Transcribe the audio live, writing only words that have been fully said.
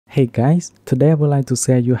Hey guys, today I would like to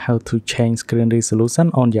share you how to change screen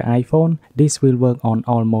resolution on your iPhone. This will work on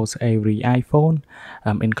almost every iPhone,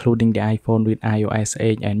 including the iPhone with iOS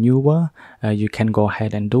 8 and newer. You can go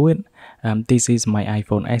ahead and do it. This is my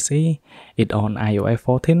iPhone SE. It's on iOS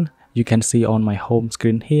 14. You can see on my home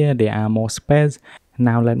screen here, there are more space.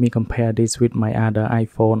 Now let me compare this with my other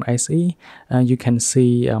iPhone SE. You can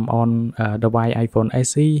see on the white iPhone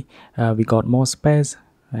SE, we got more space.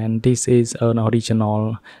 And this is an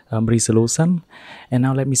original resolution. And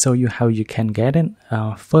now let me show you how you can get it.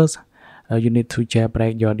 First, you need to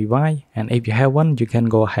jailbreak your device, and if you have one, you can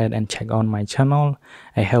go ahead and check on my channel.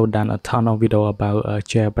 I have done a ton of video about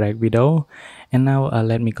jailbreak video. And now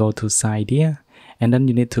let me go to side here, and then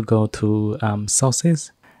you need to go to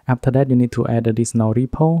sources. After that, you need to add additional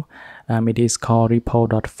repo. It is called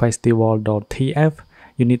repo.festival.tf.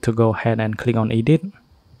 You need to go ahead and click on edit.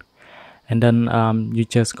 And then you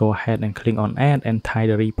just go ahead and click on add and type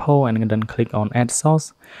the repo, and then click on add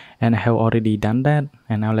source. And I have already done that.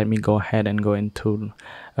 And now let me go ahead and go into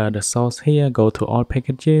the source here, go to all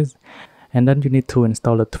packages, and then you need to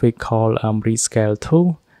install a tweak called Rescale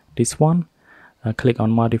 2, this one. Click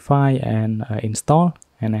on modify and install,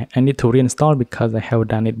 and I need to reinstall because I have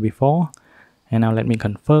done it before. And now let me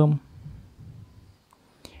confirm,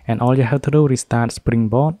 and all you have to do is restart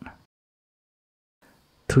Springboard.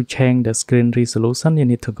 To change the screen resolution, you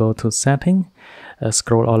need to go to setting,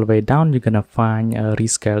 scroll all the way down. You're gonna find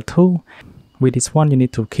Rescale 2. With this one, you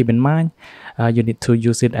need to keep in mind, you need to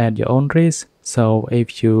use it at your own risk. So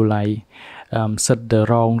if you set the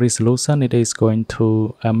wrong resolution, it is going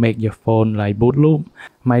to make your phone boot loop.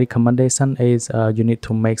 My recommendation is you need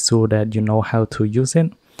to make sure that you know how to use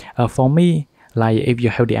it. For me, if you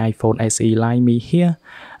have the iPhone SE like me here,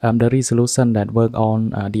 the resolution that work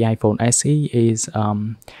on the iPhone SE is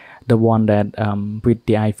the one that with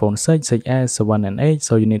the iPhone 6 such as 7 and 8.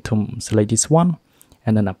 So you need to select this one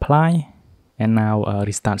and then apply, and now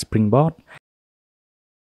restart Springboard.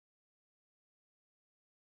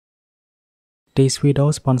 This video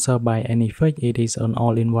is sponsored by AnyFix. It is an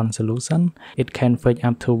all-in-one solution. It can fix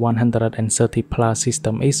up to 130 plus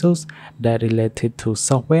system issues that related to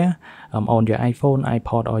software on your iPhone,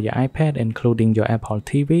 iPod, or your iPad, including your Apple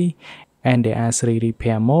TV. And there are 3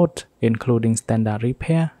 repair modes, including standard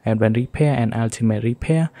repair, advanced repair, and ultimate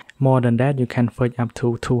repair. More than that, you can fix up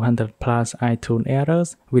to 200 plus iTunes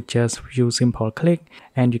errors with just few simple click,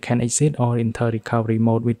 and you can exit or enter recovery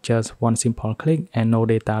mode with just one simple click and no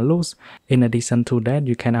data loss. In addition to that,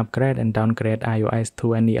 you can upgrade and downgrade iOS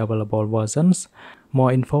to any available versions.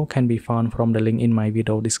 More info can be found from the link in my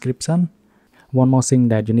video description. One more thing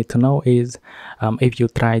that you need to know is if you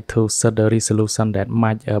try to set the resolution that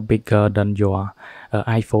much bigger than your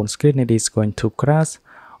iPhone screen, it is going to crash,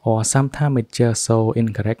 or sometimes it just show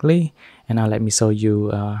incorrectly. And now let me show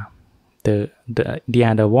you the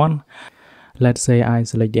other one. Let's say I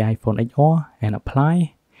select the iPhone XR and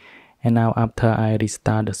apply, and now after I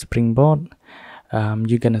restart the Springboard,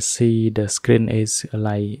 you're gonna see the screen is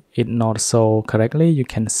it not so correctly. You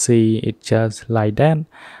can see it just like that.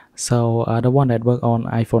 So the one that work on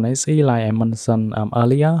iPhone SE, like I mentioned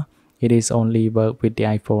earlier, it is only work with the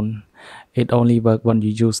iPhone. It only work when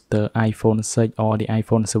you use the iPhone 6 or the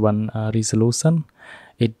iPhone 7 resolution.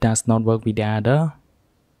 It does not work with the other.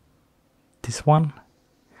 This one,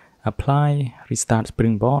 apply, restart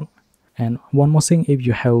Springboard. And one more thing, if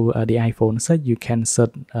you have the iPhone 6, you can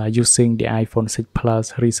set using the iPhone 6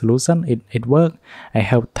 Plus resolution. It work. I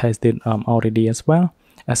have tested already as well.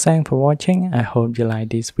 Thanks for watching. I hope you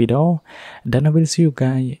like this video. Then I will see you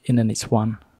guys in the next one.